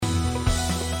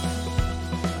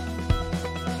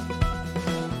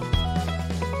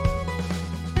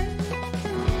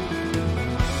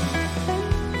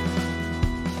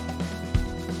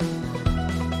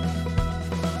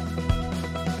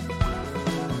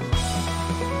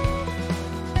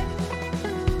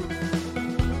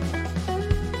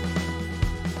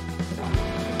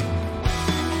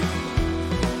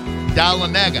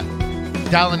Dahlonega.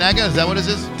 Dahlonega, is that what it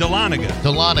is? Dahlonega.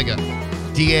 Dahlonega.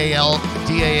 Dahlonega.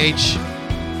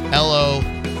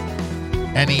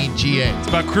 It's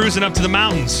about cruising up to the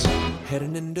mountains.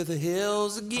 Heading into the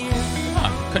hills again.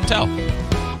 Couldn't tell.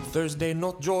 Thursday,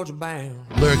 North Georgia bound.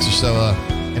 Lyrics are so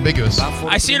ambiguous.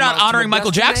 I see you're not honoring Michael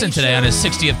Jackson today on his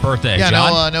 60th birthday, Yeah,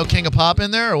 John. no King of Pop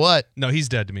in there or what? No, he's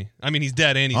dead to me. I mean, he's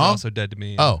dead and he's also dead to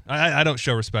me. Oh. I don't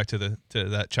show respect to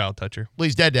that child toucher. Well,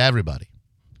 he's dead to everybody.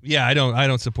 Yeah, I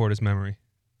don't support his memory.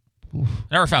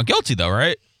 Never found guilty, though,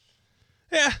 right?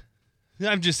 Yeah.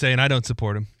 I'm just saying I don't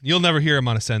support him. You'll never hear him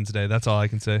on a Sens Day. That's all I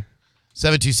can say.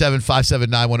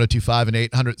 727-579-1025 and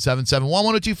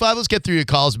 800-771-1025. Let's get through your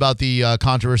calls about the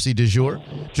controversy du jour.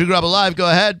 Drew Grub Live, go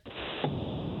ahead. Hey,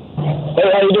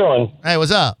 how you doing? Hey, what's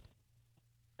up?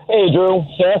 Hey, Drew,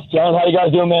 Seth, John, how you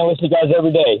guys doing, man? Listen to you guys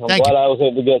every day. I'm glad I was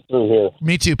able to get through here.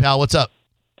 Me too, pal. What's up?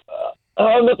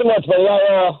 Nothing much, buddy.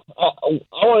 I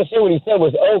want to say what he said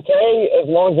was okay as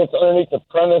long as it's underneath the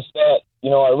premise that,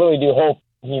 I really do hope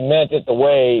he meant it the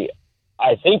way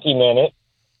I think he meant it.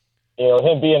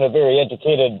 Him being a very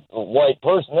educated white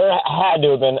person, there had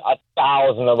to have been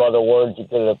 1,000 of other words you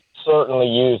could have certainly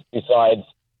used besides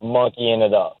monkeying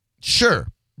it up. Sure.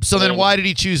 So then why did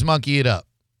he choose monkey it up?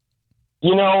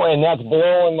 And that's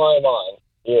blowing my mind.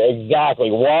 Yeah, exactly.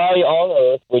 Why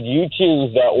on earth would you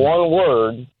choose that one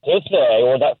word to say,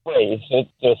 or that phrase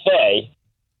to say,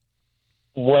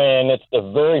 when it's the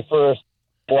very first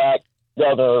black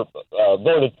governor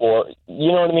voted for?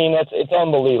 You know what I mean? It's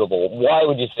unbelievable. Why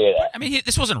would you say that? I mean,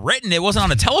 this wasn't written. It wasn't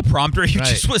on a teleprompter. You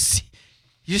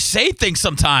just say things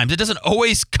sometimes. It doesn't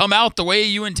always come out the way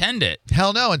you intend it.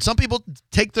 Hell no. And some people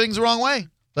take things the wrong way.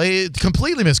 They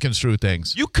completely misconstrue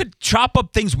things. You could chop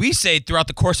up things we say throughout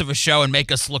the course of a show and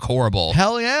make us look horrible.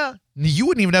 Hell yeah. You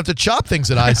wouldn't even have to chop things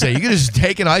that I say. You could just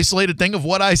take an isolated thing of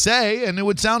what I say, and it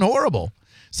would sound horrible.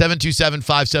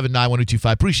 727-579-1025.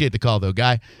 Appreciate the call, though,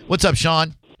 guy. What's up,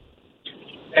 Sean?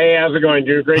 Hey, how's it going,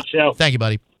 Drew? Great show. Thank you,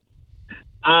 buddy.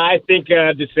 I think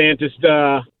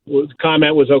DeSantis'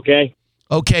 comment was okay.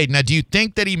 Okay, now do you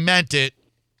think that he meant it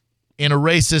in a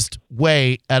racist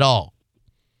way at all?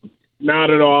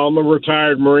 Not at all. I'm a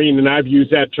retired Marine, and I've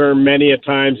used that term many a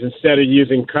times instead of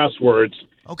using cuss words.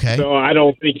 Okay. So I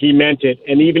don't think he meant it.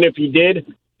 And even if he did,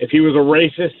 if he was a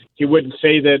racist, he wouldn't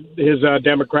say that his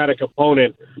Democratic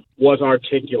opponent was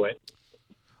articulate.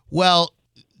 Well,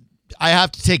 I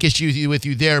have to take issue with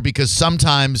you there because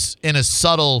sometimes in a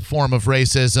subtle form of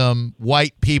racism,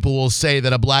 white people will say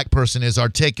that a black person is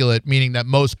articulate, meaning that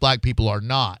most black people are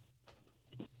not.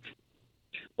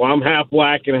 Well, I'm half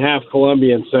black and half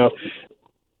Colombian, so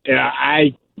yeah,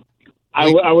 I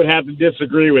would have to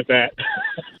disagree with that.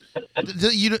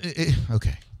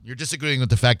 Okay. You're disagreeing with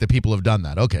the fact that people have done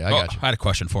that. Okay, I got you. I had a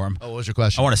question for him. Oh, what was your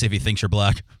question? I want to see if he thinks you're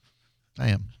black. I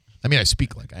am. I mean, I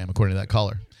speak like I am, according to that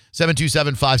caller.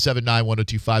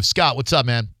 727-579-1025. Scott, what's up,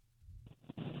 man?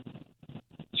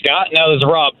 Scott? No, this is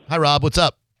Rob. Hi, Rob. What's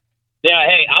up? Yeah,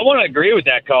 hey, I want to agree with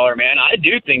that caller, man. I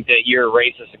do think that you're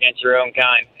racist against your own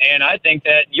kind, and I think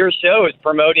that your show is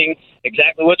promoting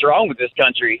exactly what's wrong with this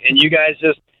country, and you guys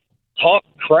just talk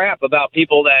crap about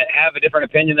people that have a different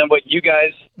opinion than what you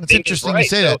guys That's think interesting is right. to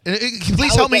say that.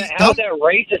 Please help me. How's that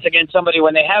racist against somebody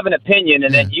when they have an opinion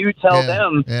and then you tell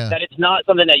them that it's not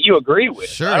something that you agree with?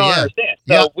 Sure, I don't understand.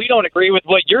 So we don't agree with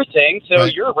what you're saying, so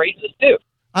you're racist too.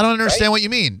 I don't understand what you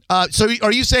mean. So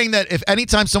are you saying that if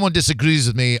anytime someone disagrees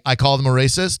with me, I call them a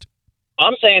racist?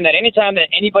 I'm saying that anytime that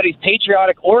anybody's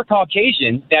patriotic or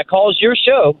Caucasian that calls your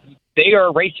show, they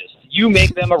are racist. You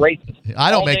make them a racist.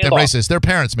 I don't make them racist. Their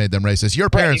parents made them racist. Your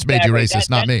parents made you racist,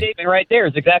 not me. That statement right there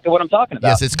is exactly what I'm talking about.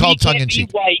 Yes, it's called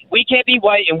tongue-in-cheek. We can't be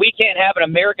white, and we can't have an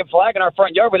American flag in our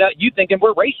front yard without you thinking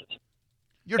we're racist.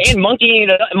 And monkeying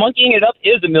it up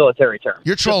is a military term.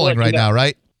 You're trolling right now,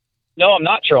 right? No, I'm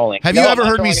not trolling. Have you ever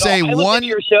heard me say one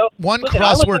crossword?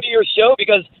 I listen to your show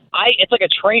because it's like a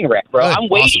train wreck, bro. I'm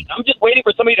waiting. Awesome. I'm just waiting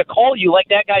for somebody to call you like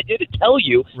that guy did to tell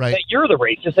you that you're the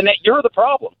racist and that you're the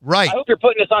problem. Right. I hope you're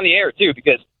putting this on the air, too,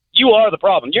 because you are the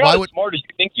problem. You're not as smart as you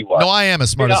think you are. No, I am as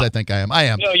smart as I think I am. I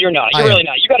am. No, you're not. You're really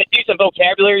not. You got a decent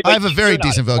vocabulary. I have a very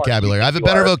decent vocabulary. I have a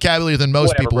better vocabulary than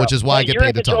most people, which is why I get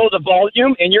paid to talk. You're in control of the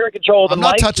volume, and you're in control of the mic.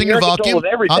 I'm not touching your volume.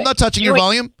 I'm not touching your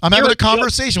volume. I'm having a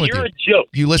conversation with you. You're a joke.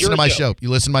 You listen to my show. You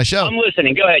listen to my show. I'm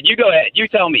listening. Go ahead. You go ahead. You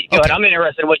tell me. Go ahead. I'm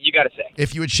interested in what you got to say.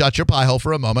 If you would shut your pie hole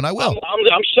for a moment, I will.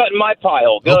 I'm shutting my pie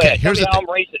hole. Go ahead. Here's the thing. I'm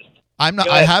racist. I'm not.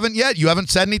 I haven't yet. You haven't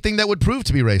said anything that would prove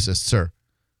to be racist, sir.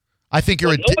 I think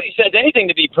you're. Nobody says anything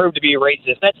to be proved to be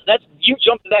racist. That's you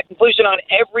jump to that conclusion on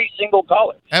every single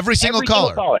caller. Every single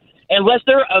caller. Unless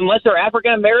they're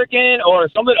African American or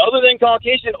something other than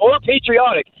Caucasian or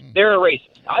patriotic, they're a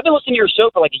racist. I've been listening to your show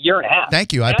for like a year and a half.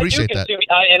 Thank you. I appreciate that.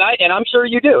 And I'm sure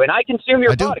you do. And I consume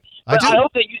your I do. product. I But do. I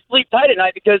hope that you sleep tight at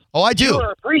night because I do.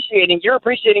 you're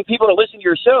appreciating people to listen to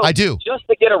your show. I do. Just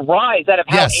to get a rise out of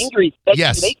how Yes. angry that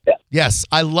Yes. you make them. Yes,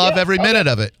 I love Yeah, every okay. minute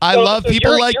of it. I So- love so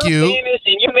people you're like you're you. famous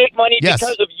and you make money Yes.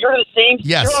 because of you're the same.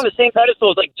 Yes. You're on the same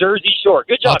pedestal as like Jersey Shore.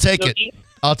 Good job. I'll take it. Snooki.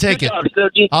 I'll take Good it. job,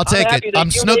 Snooki. I'll take happy it. that I'm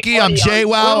you make Snooki. I'm money.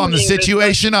 JWoww. I'm the ruining this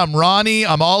situation. I'm Ronnie.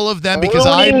 I'm all of them because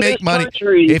I ruining make this money.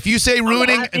 country. If you say I'm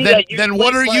ruining, happy then that you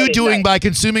what are sleep you late at doing night. by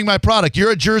consuming my product?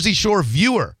 You're a Jersey Shore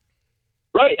viewer.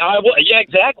 Right. Yeah,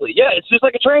 exactly. Yeah, it's just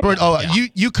like a train.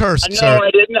 You cursed, No, sir.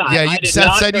 I did not. Yeah, I did Seth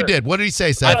not said you curse. did. What did he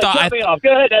say, Seth? Cut me off.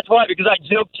 Go ahead. That's why, because I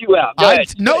joked you out. Go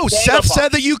ahead. No, Hang Seth up said on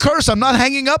that you curse. I'm not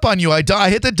hanging up on you. I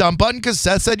hit the dump button because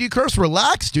Seth said you curse.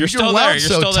 Relax, dude. You're still wound there. You're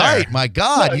so still tight. there. My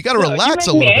God, you got to relax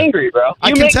a you little make me bit. angry, bro. I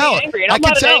You can make tell. Me angry, and I I'm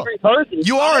can not tell. an angry person.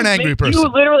 You are an angry person. You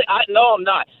literally, no, I'm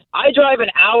not. I drive an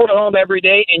hour home every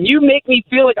day, and you make me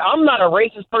feel like I'm not a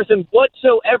racist person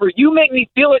whatsoever. You make me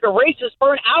feel like a racist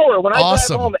for an hour when I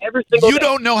Awesome. drive home every single day. You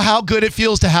don't know how good it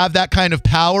feels to have that kind of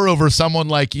power over someone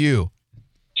like you.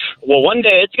 Well, one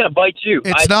day it's going to bite you.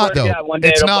 It's I not, swear to though. God, one day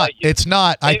It's it'll not. bite you. It's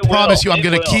not. I It will. promise you, I'm It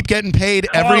going to will. keep getting paid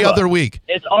every Karma. other week.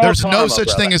 It's all There's no karma, such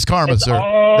brother. thing as karma, It's sir.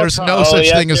 all There's no karma. such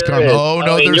Yes, thing as there karma. is. Oh,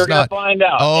 no, I mean, there's you're not. Gonna find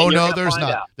out. Oh, You're no, gonna there's find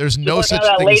not. out. There's Just no like such how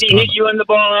that thing as lady karma. hit you in the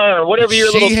bar or whatever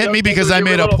your little She hit joke me is because with I your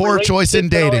made a little poor choice in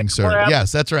relationship dating, sir. crap.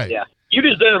 Yes, that's right. Yeah. You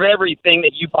deserve everything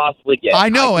that you possibly get. I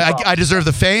know. can I promise. deserve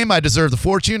the fame. I deserve the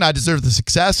fortune. I deserve the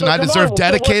success, So and I come deserve on, so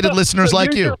dedicated what's up? listeners So like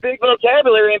use you. your big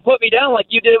vocabulary and put me down like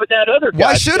you did with that other guy.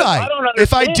 Why should because I? I don't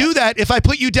If I understand. do that, if I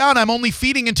put you down, I'm only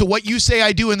feeding into what you say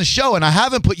I do in the show, and I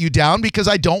haven't put you down because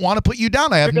I don't want to put you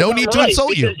down. I have no Because need I'm to right,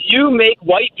 insult you. because you make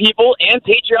white people and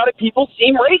patriotic people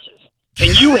seem racist.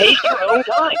 And you hate your own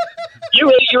kind. You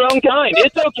hate your own kind.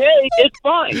 It's okay. It's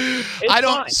fine. It's I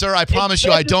don't, fine. sir. I promise It's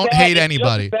you, I just don't as hate bad-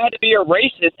 anybody. It's just as bad to be a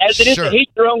racist as it is Sure. to hate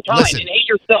your own kind Listen. and hate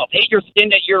yourself, hate your skin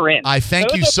that you're in. I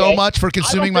thank So you it's so okay. much for I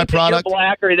consuming don't my think that product. you're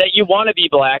black or that you want to be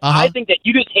black. Uh-huh. I think that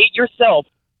you just hate yourself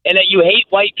and that you hate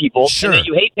white people Sure. and that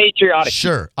you hate patriotic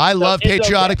people. Sure. I love it's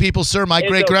patriotic okay. people, sir. My It's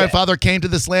great-grandfather came to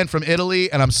this land from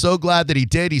Italy, and I'm so glad that he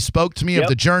did. He spoke to me of Yep.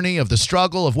 the journey, of the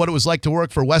struggle, of what it was like to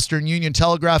work for Western Union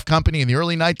Telegraph Company in the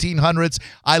early 1900s.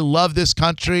 I love this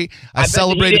country. I bet you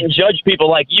celebrated. he didn't judge people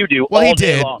like you do Well, all he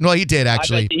day did. long. No, he did, I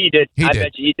actually. bet you he did. He I did.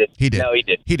 bet you he did. He did. No, he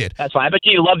did. He did. That's fine. I bet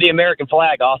you love the American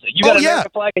flag also. You got Oh, an yeah.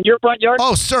 American flag in your front yard?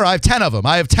 Oh, sir, I have 10 of them.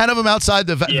 I have 10 of them outside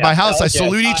Yeah, my house. I okay.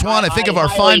 salute each one. I think of our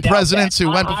highly fine doubt presidents that. who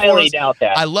went I before highly us. doubt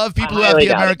that. I love people who I have highly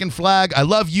the doubt it. American flag. I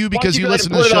love you because you Why don't listen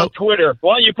to go the ahead and show. put it on Twitter.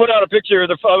 Why don't you put out a picture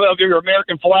of your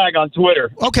American flag on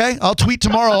Twitter? Okay, I'll tweet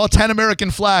tomorrow all 10 American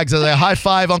flags as I high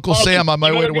five Uncle Sam on my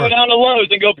you way to better work. Go down to Lowe's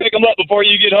and go pick them up before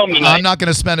you get home tonight. I'm not going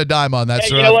to spend a dime on that, Hey,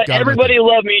 sir. you know I've what? got 'em right Everybody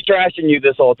loved me trashing you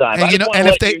this whole time. there. I And you just know,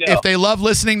 wanna and let you know. if they love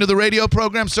listening to the radio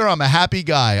program, sir, I'm a happy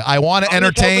guy. I want to I'm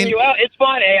just helping entertain. you out. It's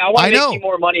fine. Hey, I want I to know. make you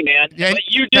more money, man. Yeah, But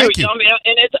you do. thank you. I mean,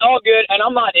 and it's all good. And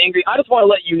I'm not angry. I just want to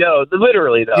let you know,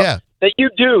 literally though, Yeah. that you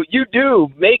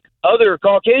do make other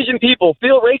Caucasian people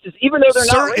feel racist, even though they're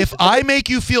Sir, not racist. if I make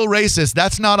you feel racist,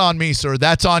 that's not on me, sir.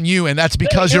 That's on you, and that's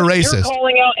because you're You're racist.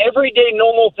 calling out everyday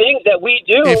normal things that we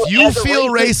do. If you as a feel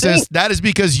racist racist, thing. that is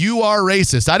because you are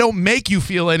racist. I don't make you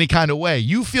feel any kind of way.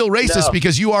 You feel racist No.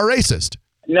 because you are racist.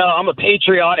 No, I'm a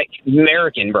patriotic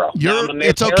American, bro. I'm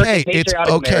It's American, okay. It's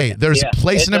patriotic okay. American. There's Yeah. a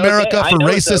place It's in America okay. I for know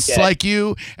it's racists okay. like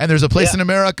you, and there's a place Yeah. in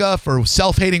America for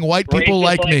self-hating white people Racist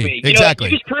like me. You know what? Exactly.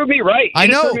 You just proved me right. I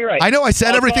You just know. proved me right. I know. I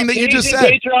said everything that you just Caucasian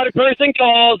said. Patriotic person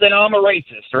calls, and I'm a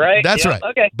racist, right? That's Yeah, right.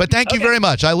 Okay. But thank you Okay. very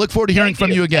much. I look forward to hearing Thank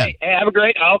from you again. Hey, have a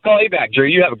great. I'll call you back, Drew.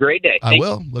 You have a great day. I Thank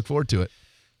will. Look forward to it.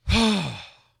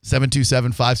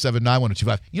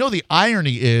 727-579-1025. You know, the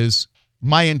irony is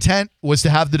my intent was to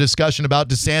have the discussion about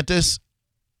DeSantis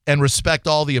and respect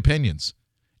all the opinions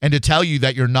and to tell you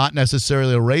that you're not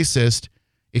necessarily a racist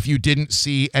if you didn't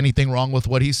see anything wrong with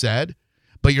what he said,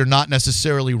 but you're not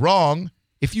necessarily wrong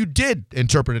if you did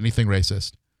interpret anything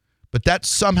racist. But that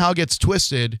somehow gets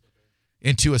twisted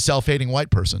into a self-hating white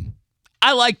person.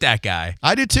 I like that guy.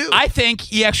 I did too. I think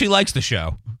he actually likes the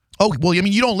show. Oh, well, I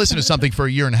mean, you don't listen to something for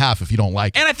a year and a half if you don't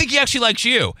like it. And I think he actually likes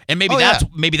you. And maybe Oh,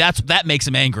 that makes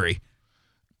him angry.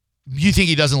 You think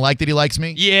he doesn't like that he likes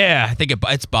me? Yeah, I think it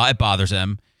bothers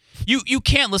him. You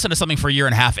can't listen to something for a year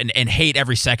and a half and hate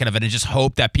every second of it and just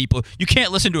hope that people – you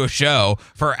can't listen to a show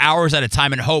for hours at a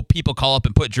time and hope people call up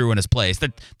and put Drew in his place.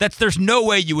 There's no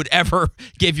way you would ever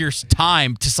give your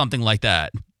time to something like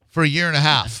that. For a year and a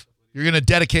half. You're going to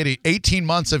dedicate 18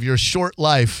 months of your short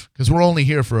life, because we're only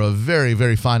here for a very,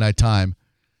 very finite time.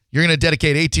 You're going to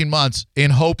dedicate 18 months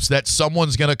in hopes that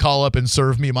someone's going to call up and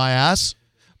serve me my ass?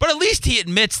 But at least he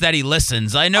admits that he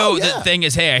listens. I know the thing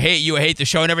is, hey, I hate you, I hate the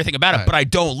show and everything about it, but I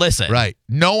don't listen. Right.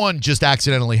 No one just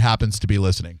accidentally happens to be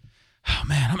listening. Oh,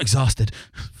 man, I'm exhausted.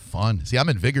 Fun. See, I'm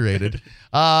invigorated.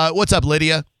 What's up,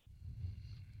 Lydia?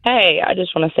 Hey, I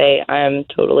just want to say I am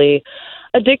totally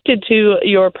addicted to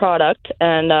your product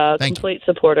and complete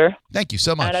supporter. Thank you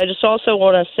so much. And I just also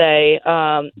want to say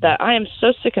that I am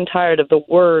so sick and tired of the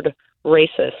word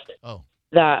racist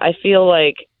that I feel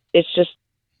like it's just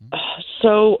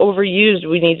so overused.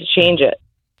 We need to change it.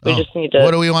 We just need to. What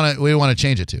do we want to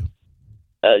change it to?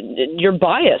 You're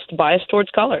biased towards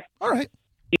color. All right.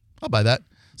 I'll buy that.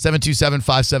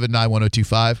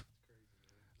 727-579-1025.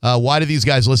 Why do these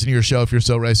guys listen to your show if you're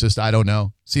so racist? I don't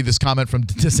know. See, this comment from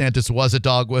DeSantis was a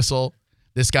dog whistle.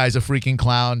 This guy's a freaking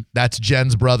clown. That's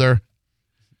Jen's brother.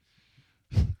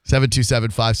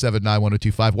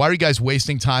 727-579-1025. Why are you guys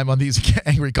wasting time on these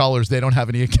angry callers? They don't have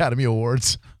any Academy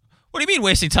Awards. What do you mean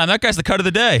wasting time? That guy's the cut of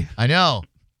the day. I know.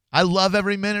 I love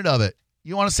every minute of it.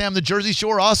 You want to say I'm the Jersey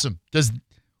Shore? Awesome.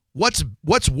 What's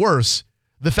worse?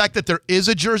 The fact that there is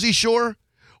a Jersey Shore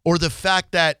or the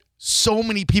fact that so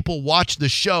many people watch the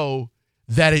show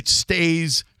that it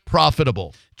stays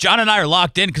profitable? John and I are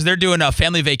locked in because they're doing a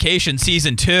Family Vacation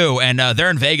season 2, and they're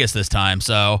in Vegas this time.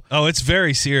 So, it's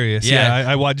very serious.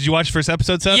 Yeah. I did you watch the first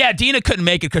episode, Seth? Yeah, Dina couldn't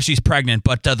make it because she's pregnant,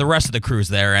 but the rest of the crew's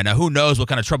there, and who knows what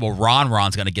kind of trouble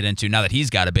Ron's going to get into now that he's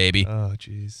got a baby. Oh,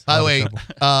 jeez. By the way,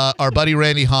 our buddy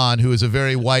Randy Hahn, who is a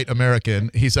very white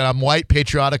American, he said, "I'm white,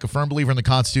 patriotic, a firm believer in the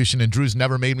Constitution, and Drew's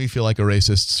never made me feel like a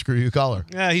racist." Screw you, caller.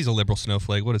 Yeah, he's a liberal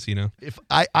snowflake. What does he know? If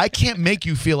I can't make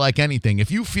you feel like anything. If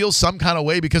you feel some kind of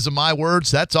way because of my words,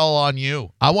 that's all on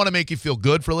you. I want to make you feel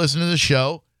good for listening to the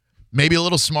show. Maybe a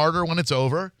little smarter when it's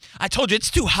over. I told you, it's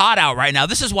too hot out right now.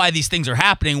 This is why these things are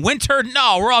happening. Winter,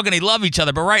 no, we're all going to love each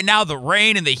other. But right now, the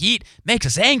rain and the heat makes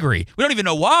us angry. We don't even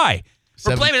know why.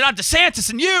 We're blaming it on DeSantis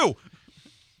and you.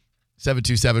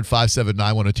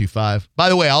 727-579-1025. By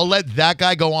the way, I'll let that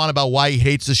guy go on about why he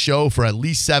hates the show for at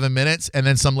least 7 minutes, and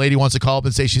then some lady wants to call up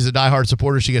and say she's a diehard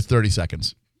supporter. She gets 30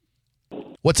 seconds.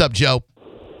 What's up, Joe?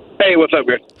 Hey, what's up,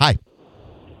 Greg? Hi.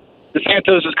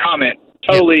 DeSantis' comment,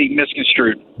 totally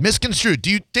misconstrued. Misconstrued. Do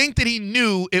you think that he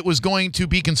knew it was going to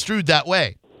be construed that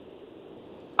way?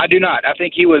 I do not. I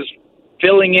think he was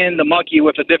filling in the monkey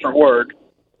with a different word.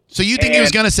 So you think he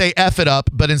was going to say F it up,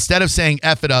 but instead of saying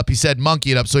F it up, he said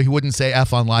monkey it up so he wouldn't say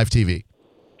F on live TV?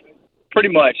 Pretty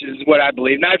much is what I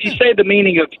believe. Now, if you say the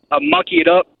meaning of monkey it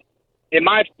up, and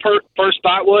my first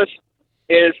thought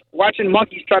is watching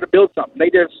monkeys try to build something. They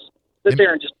just sit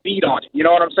there and just beat on it. You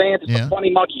know what I'm saying? Just a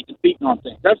funny monkey just beating on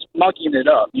things. That's monkeying it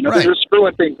up. You know, they're just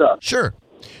screwing things up. Sure,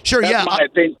 That's yeah. my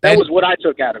opinion. That was what I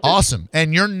took out of it. Awesome.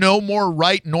 And you're no more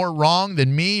right nor wrong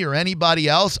than me or anybody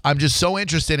else. I'm just so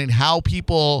interested in how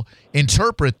people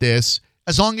interpret this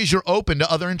as long as you're open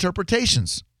to other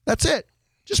interpretations. That's it.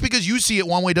 Just because you see it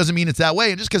one way doesn't mean it's that way.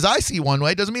 And just because I see it one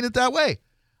way doesn't mean it's that way.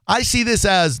 I see this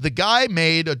as the guy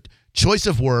made a choice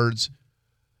of words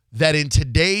that in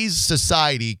today's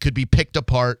society could be picked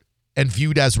apart and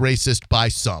viewed as racist by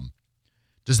some.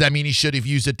 Does that mean he should have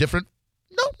used it different?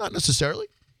 No, not necessarily.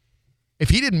 If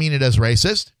he didn't mean it as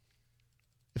racist,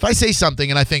 if I say something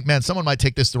and I think, man, someone might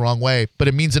take this the wrong way, but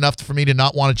it means enough for me to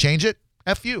not want to change it,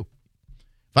 F you.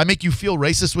 If I make you feel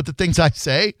racist with the things I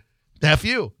say, F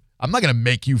you. I'm not going to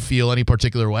make you feel any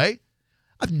particular way.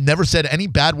 I've never said any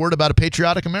bad word about a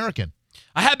patriotic American.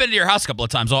 I have been to your house a couple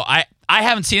of times. Well, I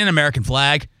haven't seen an American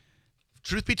flag.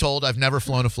 Truth be told, I've never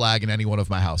flown a flag in any one of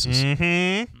my houses.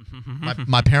 Mm-hmm.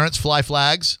 My parents fly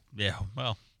flags. Yeah,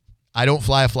 well. I don't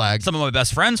fly a flag. Some of my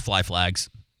best friends fly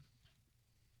flags.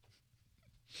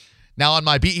 Now, on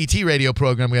my BET radio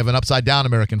program, we have an upside-down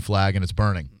American flag, and it's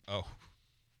burning. Oh.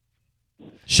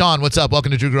 Sean, what's up?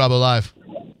 Welcome to Drew Garabo Live.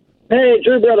 Hey,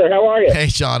 Drew, brother, how are you? Hey,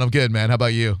 Sean, I'm good, man. How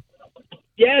about you?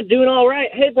 Yeah, doing all right.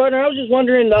 Hey, partner, I was just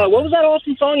wondering, what was that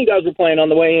awesome song you guys were playing on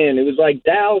the way in? It was like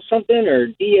Dow something or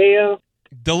D-A-L?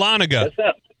 Dahlonega. What's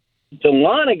up?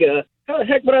 Dahlonega? How the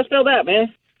heck would I spell that,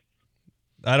 man?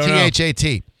 I don't know.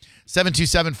 T-H-A-T.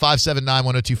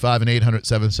 727-579-1025 and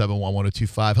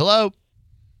 800-771-1025. Hello?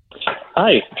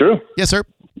 Hi, Drew. Yes, sir.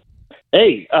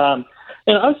 Hey, I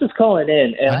was just calling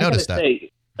in, and I noticed that. Say,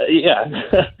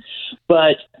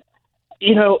 but,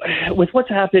 with what's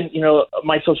happened,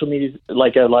 my social media,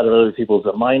 like a lot of other people, is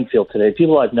a minefield today.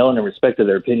 People I've known and respected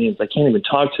their opinions, I can't even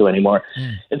talk to anymore.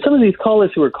 And some of these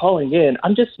callers who are calling in,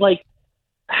 I'm just like,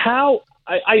 how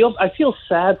I feel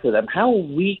sad for them. How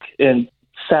weak and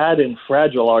sad and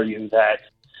fragile are you that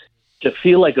to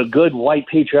feel like a good white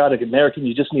patriotic American,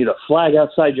 you just need a flag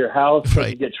outside your house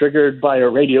right. to get triggered by a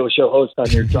radio show host on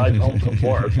your drive home from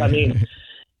work? I mean,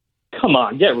 come come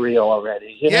on, get real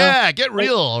already. You know? Yeah, get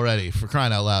real already, for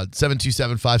crying out loud.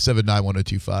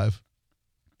 727-579-1025.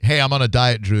 Hey, I'm on a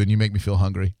diet, Drew, and you make me feel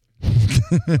hungry.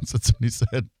 That's what he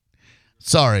said.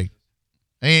 Sorry.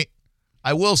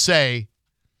 I will say,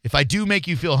 if I do make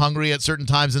you feel hungry at certain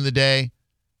times in the day,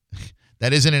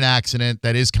 that isn't an accident.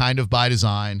 That is kind of by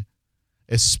design,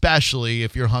 especially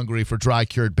if you're hungry for dry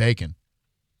cured bacon.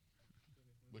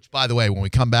 Which, by the way, when we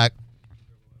come back,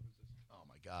 oh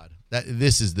my God,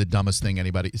 this is the dumbest thing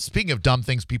anybody. Speaking of dumb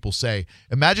things people say,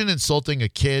 imagine insulting a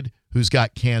kid who's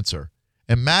got cancer.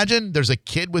 Imagine there's a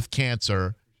kid with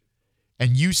cancer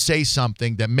and you say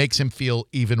something that makes him feel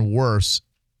even worse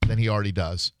than he already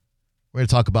does. We're going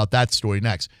to talk about that story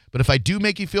next. But if I do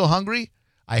make you feel hungry,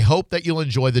 I hope that you'll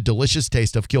enjoy the delicious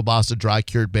taste of Kielbasa dry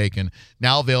cured bacon,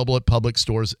 now available at public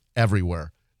stores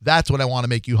everywhere. That's what I want to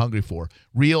make you hungry for.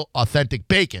 Real, authentic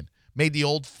bacon, made the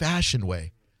old-fashioned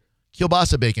way.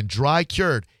 Kielbasa bacon, dry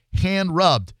cured,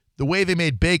 hand-rubbed, the way they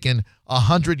made bacon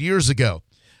 100 years ago,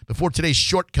 before today's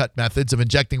shortcut methods of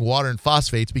injecting water and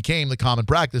phosphates became the common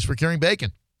practice for curing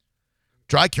bacon.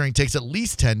 Dry curing takes at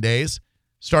least 10 days,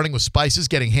 starting with spices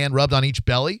getting hand-rubbed on each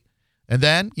belly. And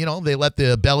then, they let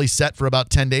the belly set for about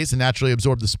 10 days to naturally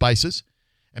absorb the spices.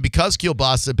 And because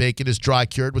Kielbasa bacon is dry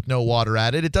cured with no water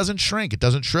added, it doesn't shrink, it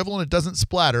doesn't shrivel, and it doesn't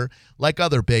splatter like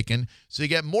other bacon. So you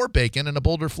get more bacon and a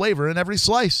bolder flavor in every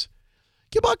slice.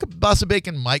 Kielbasa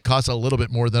bacon might cost a little bit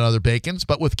more than other bacons,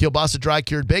 but with Kielbasa dry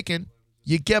cured bacon,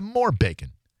 you get more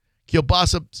bacon.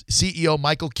 Kielbasa CEO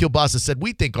Michael Kielbasa said,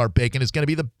 "We think our bacon is going to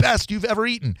be the best you've ever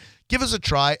eaten. Give us a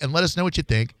try and let us know what you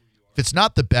think. If it's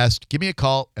not the best, give me a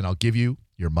call and I'll give you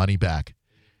your money back."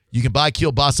 You can buy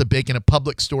Kielbasa bacon at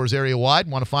public stores area-wide.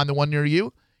 Want to find the one near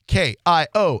you?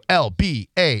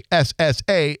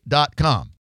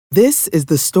 KIOLBASSA.com. This is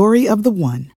the story of the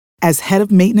one. As head of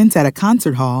maintenance at a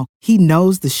concert hall, he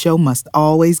knows the show must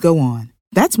always go on.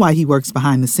 That's why he works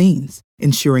behind the scenes,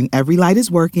 ensuring every light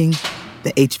is working,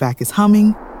 the HVAC is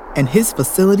humming, and his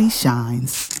facility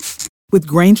shines. With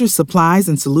Grainger's supplies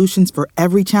and solutions for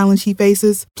every challenge he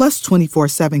faces, plus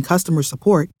 24/7 customer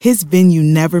support, his venue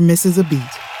never misses a beat.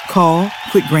 Call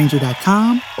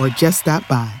quickgrainger.com or just stop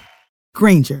by.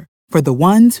 Grainger, for the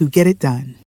ones who get it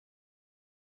done.